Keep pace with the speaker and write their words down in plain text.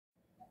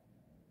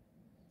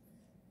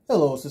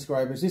Hello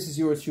subscribers, this is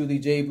yours truly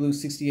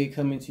JBlue68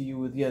 coming to you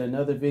with yet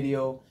another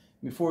video.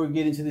 Before we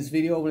get into this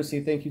video, I want to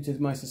say thank you to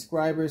my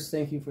subscribers.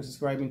 Thank you for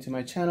subscribing to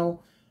my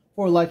channel,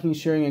 for liking,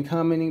 sharing, and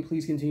commenting.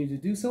 Please continue to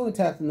do so and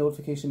tap the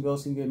notification bell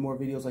so you can get more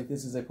videos like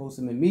this as I post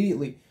them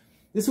immediately.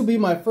 This will be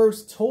my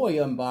first toy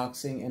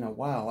unboxing in a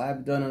while. I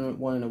haven't done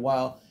one in a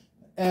while.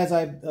 As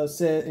I've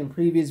said in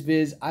previous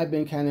vids, I've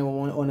been kind of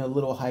on a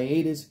little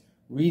hiatus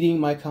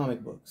reading my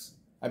comic books.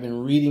 I've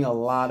been reading a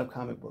lot of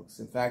comic books.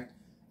 In fact,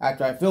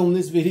 after I film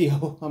this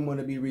video, I'm going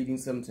to be reading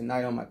some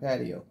tonight on my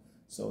patio.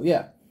 So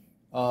yeah,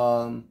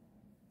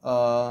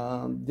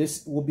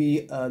 this will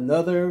be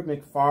another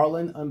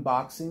McFarlane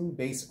unboxing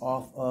based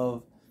off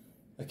of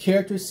a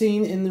character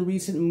seen in the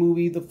recent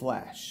movie, The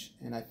Flash.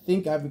 And I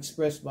think I've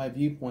expressed my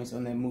viewpoints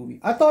on that movie.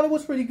 I thought it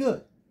was pretty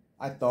good.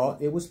 I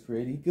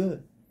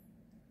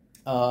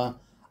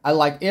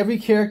like every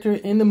character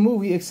in the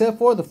movie except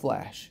for The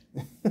Flash.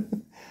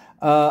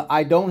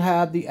 I don't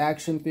have the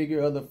action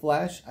figure of the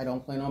Flash. I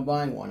don't plan on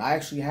buying one. I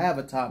actually have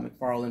a Top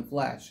McFarlane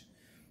Flash,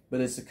 but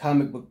it's a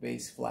comic book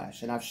based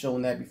Flash, and I've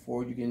shown that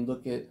before. You can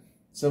look at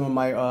some of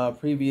my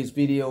previous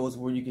videos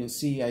where you can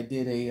see I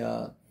did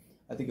a,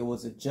 I think it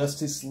was a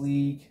Justice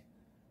League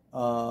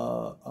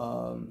video,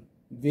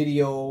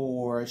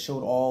 or I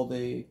showed all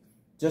the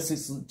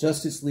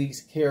Justice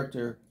League's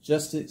character,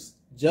 Justice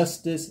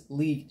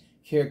League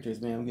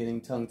characters. Man, I'm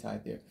getting tongue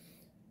tied there.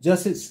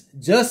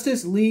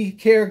 Justice League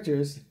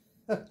characters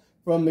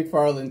from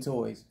McFarlane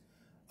Toys.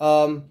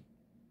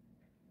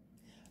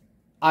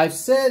 I've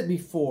said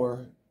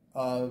before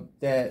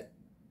that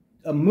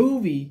a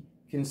movie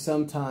can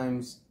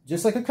sometimes,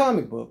 just like a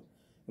comic book,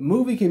 a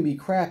movie can be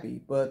crappy,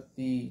 but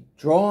the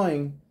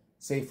drawing,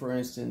 say for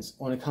instance,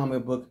 on a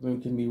comic book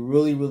can be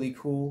really, really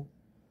cool.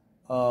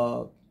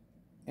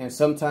 And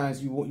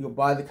sometimes you'll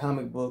buy the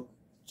comic book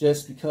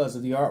just because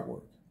of the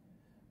artwork.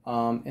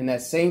 And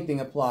that same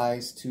thing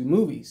applies to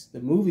movies. The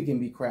movie can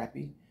be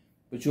crappy,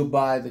 but you'll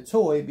buy the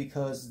toy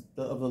because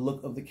of the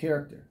look of the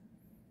character.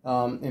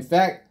 In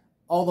fact,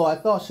 although I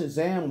thought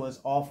Shazam was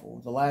awful,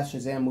 the last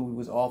Shazam movie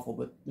was awful,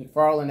 but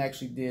McFarlane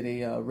actually did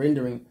a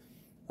rendering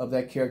of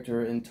that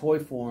character in toy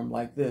form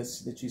like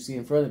this that you see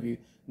in front of you.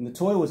 And the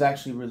toy was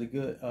actually really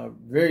good,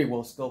 very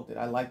well sculpted.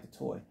 I like the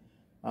toy.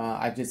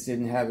 I just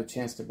didn't have a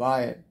chance to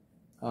buy it.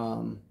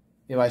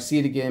 If I see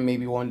it again,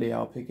 maybe one day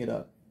I'll pick it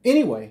up.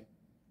 Anyway.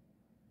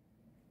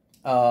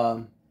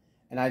 And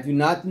I do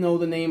not know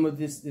the name of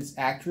this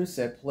actress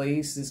that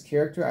plays this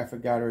character. I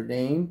forgot her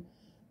name.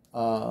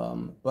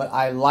 But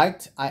I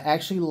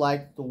actually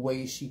liked the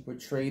way she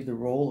portrayed the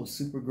role of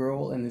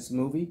Supergirl in this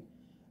movie.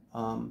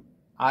 I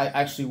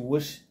actually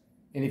wish,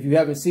 and if you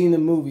haven't seen the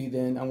movie,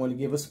 then I'm going to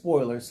give a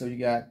spoiler. So you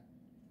got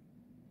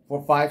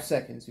 5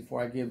 seconds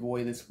before I give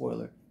away this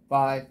spoiler.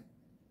 5,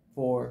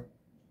 4,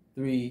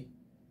 3,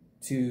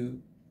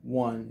 2,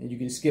 1. And you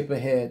can skip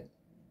ahead.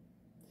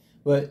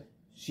 But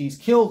she's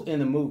killed in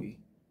the movie.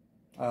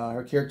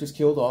 Her character's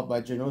killed off by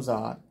General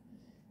Zod.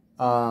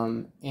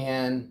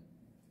 And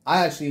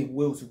I actually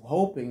was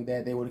hoping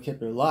that they would have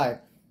kept her alive,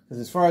 because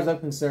as far as I'm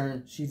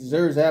concerned, she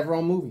deserves to have her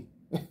own movie.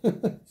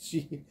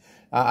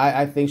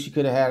 I think she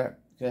could have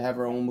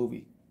her own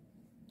movie.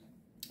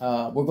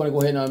 We're going to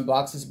go ahead and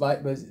unbox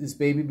this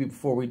baby.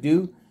 Before we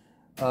do,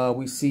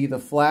 we see the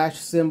Flash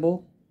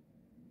symbol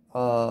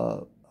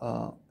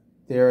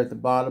there at the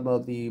bottom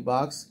of the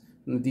box.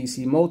 From the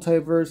DC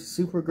Multiverse,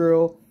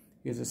 Supergirl.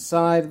 Here's the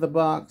side of the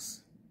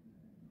box.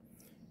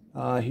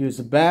 Here's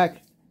the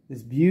back.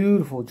 This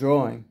beautiful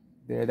drawing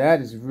there. That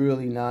is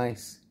really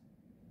nice.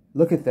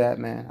 Look at that,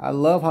 man. I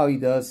love how he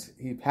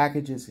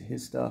packages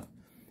his stuff.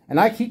 And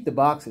I keep the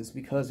boxes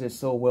because they're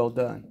so well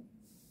done.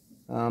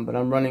 But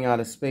I'm running out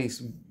of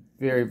space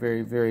very,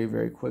 very, very,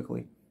 very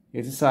quickly.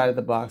 Here's the side of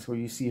the box where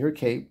you see her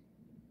cape.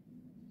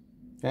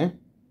 Okay.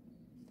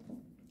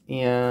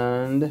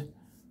 And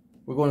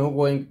we're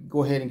going to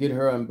go ahead and get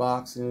her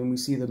unboxed, and we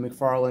see the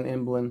McFarlane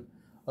emblem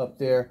up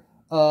there.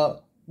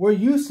 We're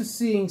used to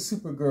seeing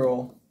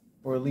Supergirl,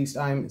 or at least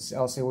I'm used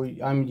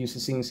to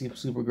seeing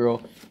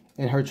Supergirl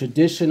in her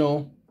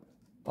traditional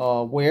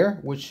wear,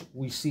 which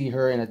we see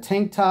her in a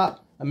tank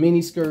top, a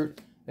mini skirt,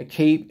 a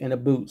cape, and a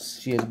boots.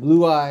 She has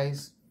blue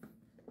eyes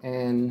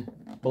and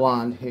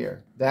blonde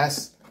hair.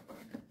 That's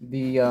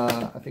the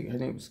I think her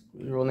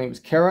real name is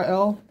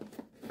Kara-El.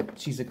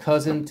 She's a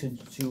cousin to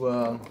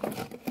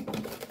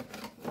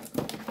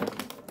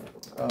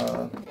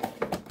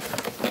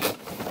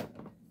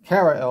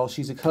Kara-El.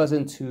 She's a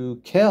cousin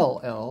to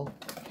Kal-El.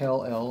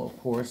 Kal-El, of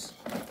course,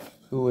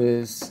 who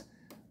is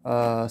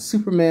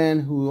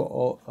Superman,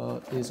 who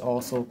is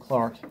also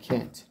Clark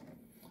Kent.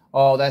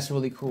 Oh, that's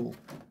really cool.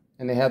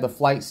 And they have the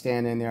flight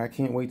stand in there. I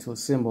can't wait to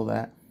assemble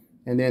that.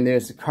 And then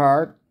there's the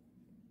card,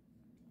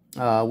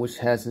 which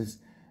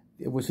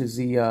is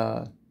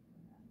the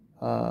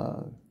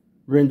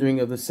rendering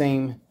of the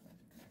same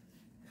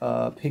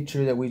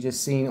picture that we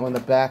just seen on the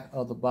back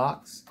of the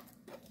box,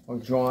 or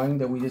drawing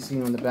that we just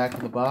seen on the back of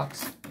the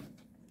box.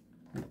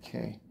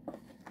 Okay.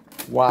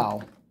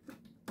 Wow.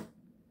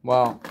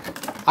 Wow.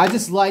 I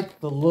just like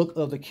the look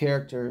of the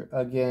character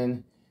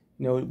again.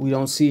 You know, we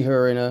don't see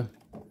her in a,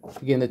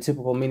 again, the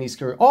typical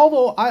miniskirt.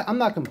 Although I'm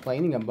not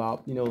complaining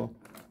about, you know,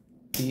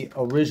 the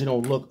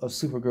original look of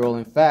Supergirl.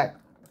 In fact,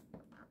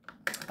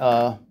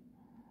 I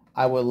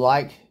would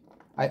like,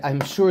 I'm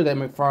sure that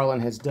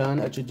McFarlane has done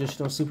a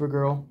traditional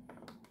Supergirl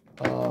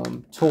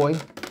toy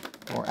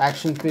or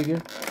action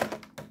figure,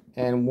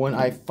 and when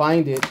I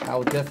find it, I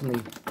will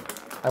definitely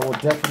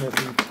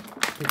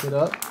pick it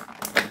up.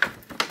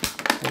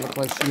 It looks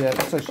like she has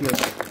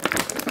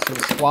some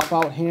swap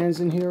out hands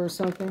in here or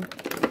something.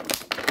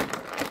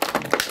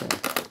 Okay.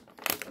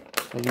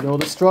 And you know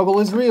the struggle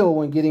is real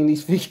when getting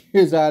these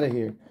figures out of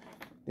here.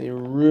 They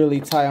really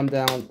tie them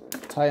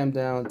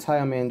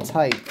in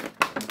tight.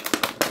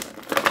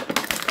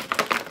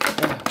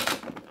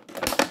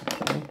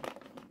 Okay.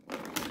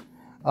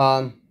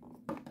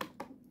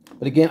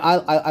 But again,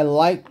 I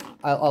like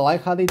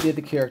how they did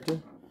the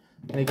character,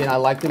 and again, I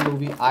like the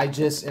movie. I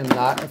just am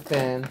not a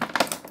fan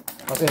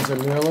of Ezra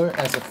Miller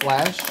as a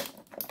Flash.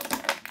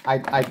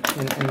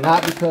 And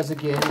not because,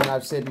 again, and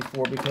I've said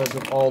before, because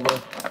of all the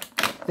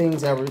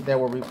things that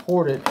were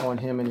reported on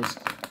him and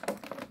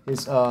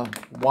his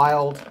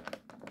wild,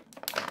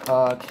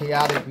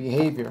 chaotic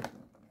behavior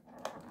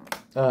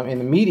in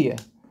the media.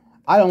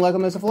 I don't like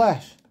him as a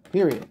Flash.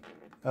 Period.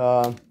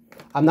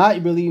 I'm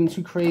not really even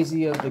too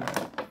crazy of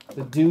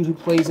the dude who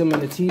plays him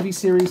in the TV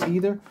series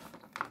either.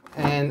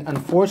 And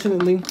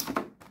unfortunately,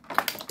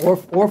 or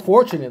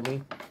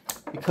fortunately,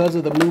 because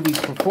of the movie's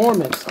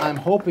performance, I'm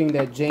hoping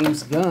that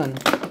James Gunn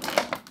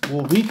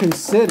will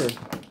reconsider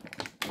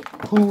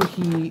who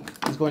he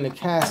is going to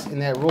cast in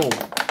that role.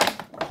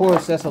 Of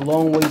course, that's a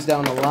long ways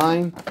down the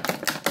line.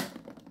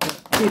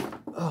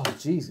 Oh,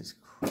 Jesus.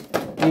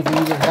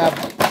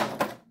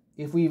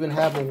 If we even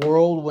have a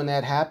world when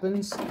that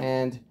happens,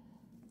 and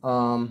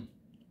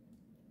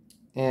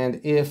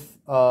if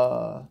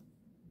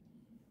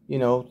you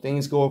know,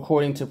 things go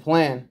according to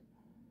plan,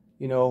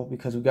 you know,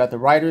 because we've got the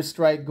writer's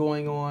strike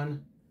going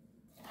on,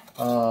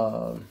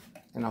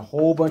 and a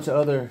whole bunch of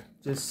other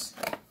just,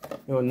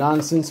 you know,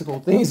 nonsensical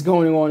things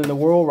going on in the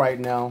world right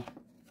now,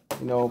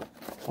 you know,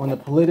 on the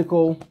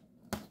political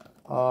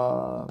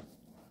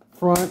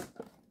front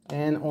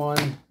and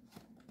on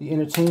the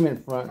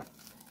entertainment front.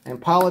 And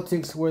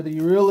politics, whether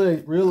you really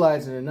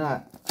realize it or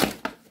not,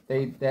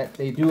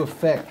 they do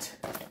affect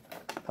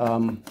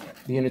the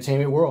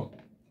entertainment world.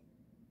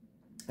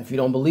 If you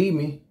don't believe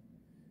me,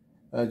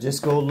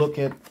 just go look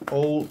at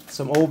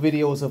some old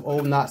videos of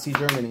old Nazi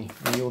Germany,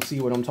 and you'll see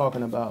what I'm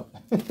talking about.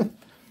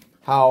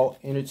 How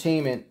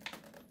entertainment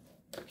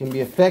can be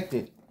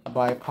affected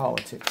by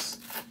politics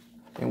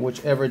in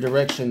whichever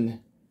direction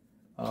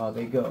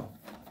they go.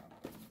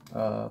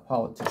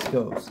 Politics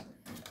goes.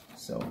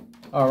 So,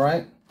 all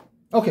right.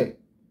 Okay.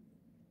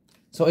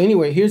 So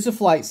anyway, here's the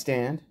flight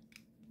stand.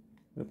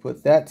 I'm going to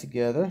put that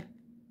together.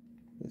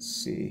 Let's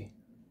see.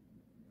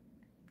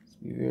 Let's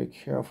be very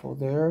careful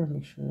there.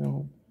 Make sure I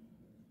don't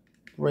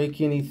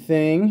break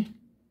anything.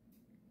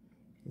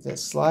 Does that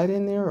slide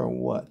in there or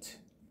what?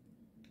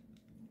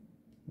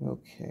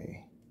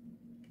 Okay.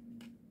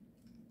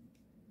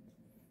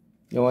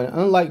 You know, and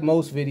unlike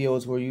most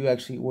videos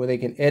where they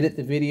can edit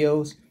the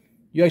videos,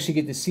 you actually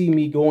get to see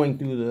me going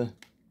through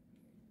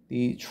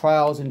the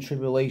trials and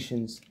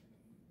tribulations.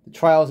 The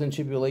trials and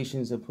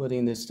tribulations of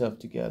putting this stuff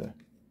together.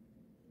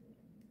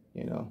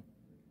 You know.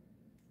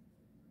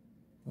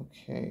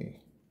 Okay.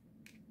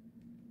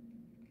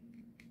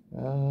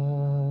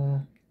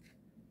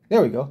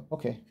 There we go.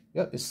 Okay.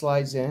 Yep, it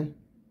slides in.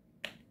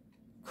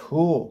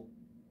 Cool.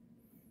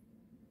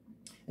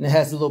 And it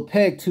has a little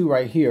peg too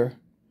right here.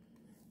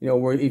 You know,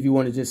 where if you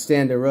want to just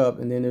stand her up,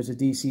 and then there's a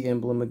DC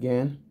emblem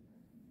again.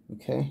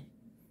 Okay.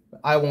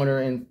 I want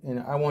her in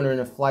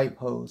a flight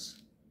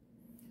pose.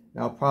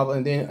 Now probably,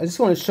 and then I just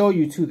want to show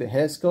you too the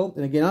head sculpt.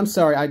 And again, I'm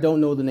sorry, I don't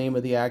know the name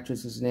of the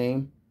actress's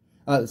name.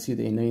 Let's see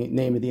the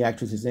name of the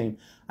actress's name.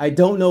 I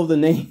don't know the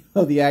name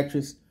of the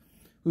actress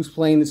who's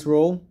playing this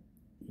role.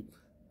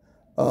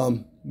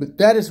 But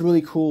that is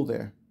really cool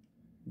there.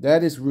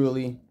 That is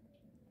really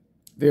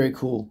very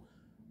cool.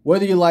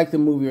 Whether you like the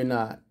movie or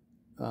not,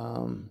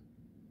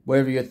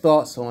 whatever your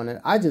thoughts on it,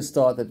 I just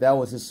thought that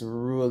was just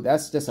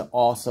that's just an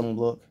awesome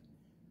look.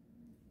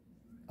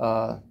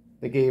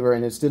 They gave her,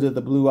 and instead of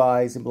the blue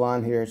eyes and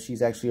blonde hair,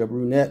 she's actually a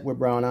brunette with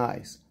brown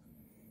eyes.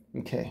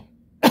 Okay.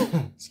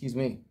 Excuse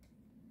me.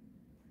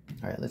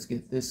 All right, let's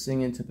get this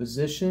thing into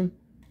position.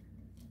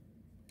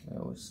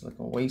 It's like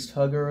a waist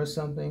hugger or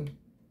something.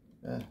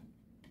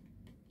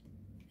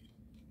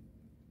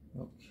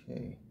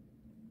 Okay.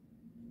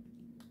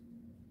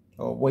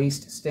 Or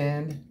waist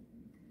stand,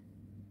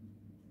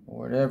 or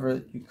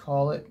whatever you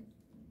call it,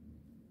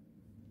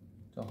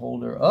 to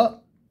hold her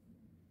up.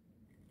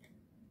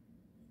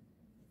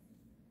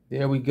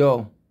 There we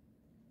go.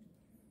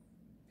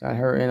 Got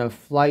her in a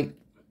flight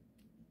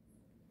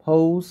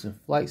pose, a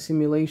flight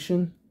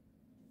simulation.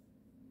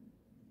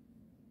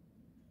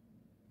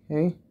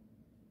 Okay.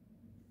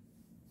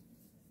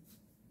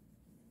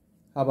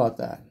 How about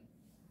that?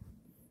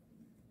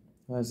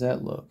 How does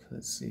that look?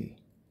 Let's see.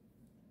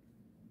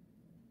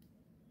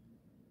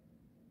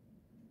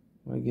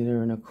 I'm gonna get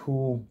her in a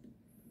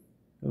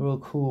real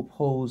cool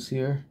pose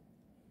here.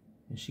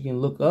 And she can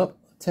look up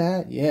a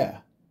tad. Yeah.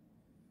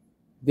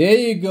 There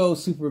you go,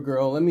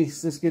 Supergirl.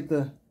 Let's get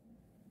the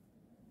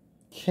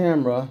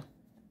camera.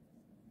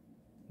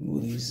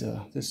 Move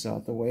this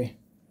out the way.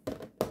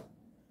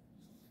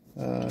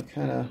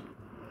 Kind of,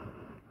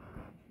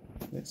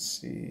 let's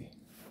see.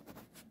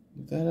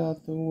 Move that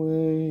out the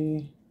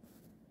way.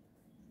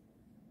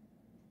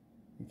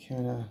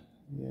 Kind of,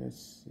 yeah,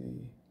 let's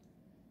see.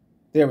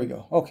 There we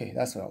go. Okay,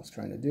 that's what I was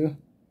trying to do.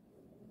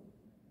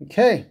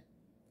 Okay.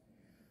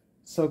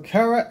 So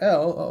Kara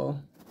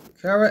L,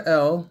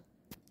 my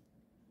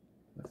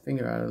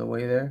finger out of the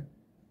way there.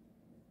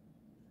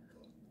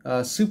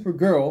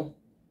 Supergirl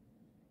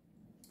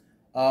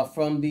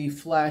from the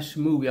Flash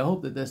movie. I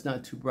hope that that's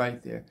not too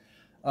bright there.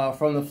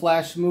 From the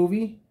Flash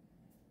movie.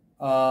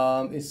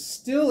 It's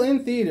still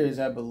in theaters,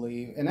 I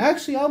believe. And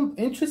actually, I'm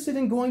interested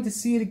in going to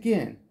see it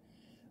again.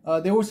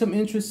 There were some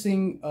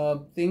interesting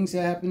things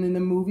that happened in the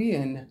movie,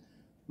 and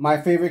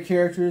my favorite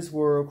characters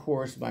were, of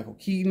course, Michael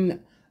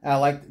Keaton. I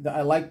liked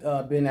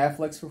Ben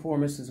Affleck's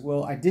performance as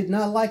well. I did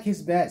not like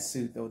his bat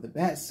suit, though. The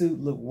bat suit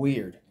looked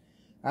weird.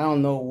 I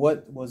don't know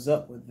what was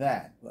up with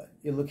that, but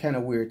it looked kind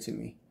of weird to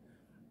me.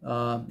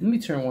 Let me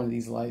turn one of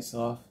these lights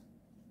off.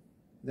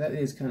 That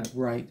is kind of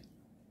bright.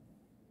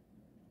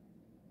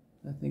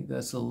 I think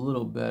that's a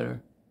little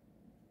better.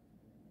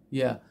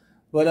 Yeah,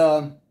 but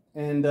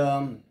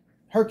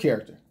her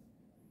character.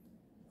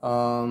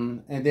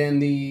 And then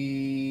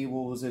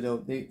what was it?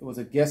 It was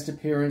a guest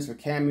appearance or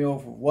cameo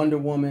for Wonder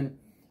Woman.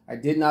 I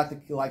did not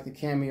like the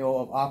cameo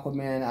of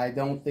Aquaman. I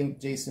don't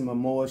think Jason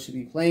Momoa should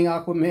be playing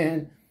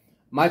Aquaman.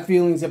 My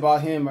feelings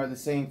about him are the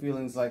same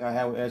feelings like I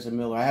have with Ezra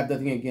Miller. I have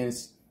nothing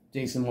against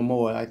Jason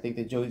Momoa. I think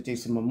that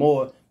Jason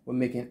Momoa would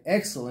make an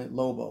excellent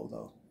Lobo,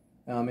 though,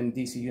 in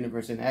the DC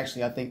universe. And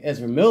actually, I think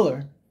Ezra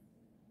Miller,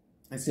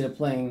 instead of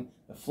playing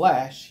the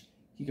Flash,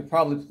 he could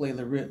probably play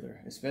the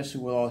Riddler, especially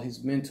with all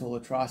his mental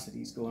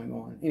atrocities going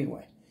on.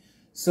 Anyway,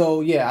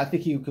 so yeah, I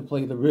think he could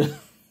play the Riddler.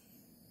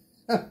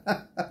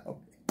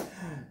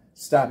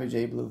 Stop it,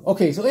 J Blue.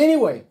 Okay, so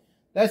anyway,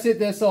 that's it.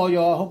 That's all,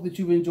 y'all. I hope that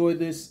you've enjoyed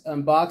this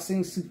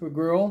unboxing,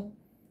 Supergirl.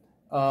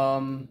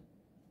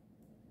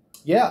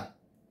 Yeah.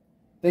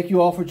 Thank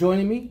you all for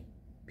joining me.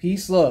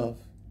 Peace, love,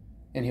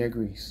 and hair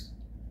grease.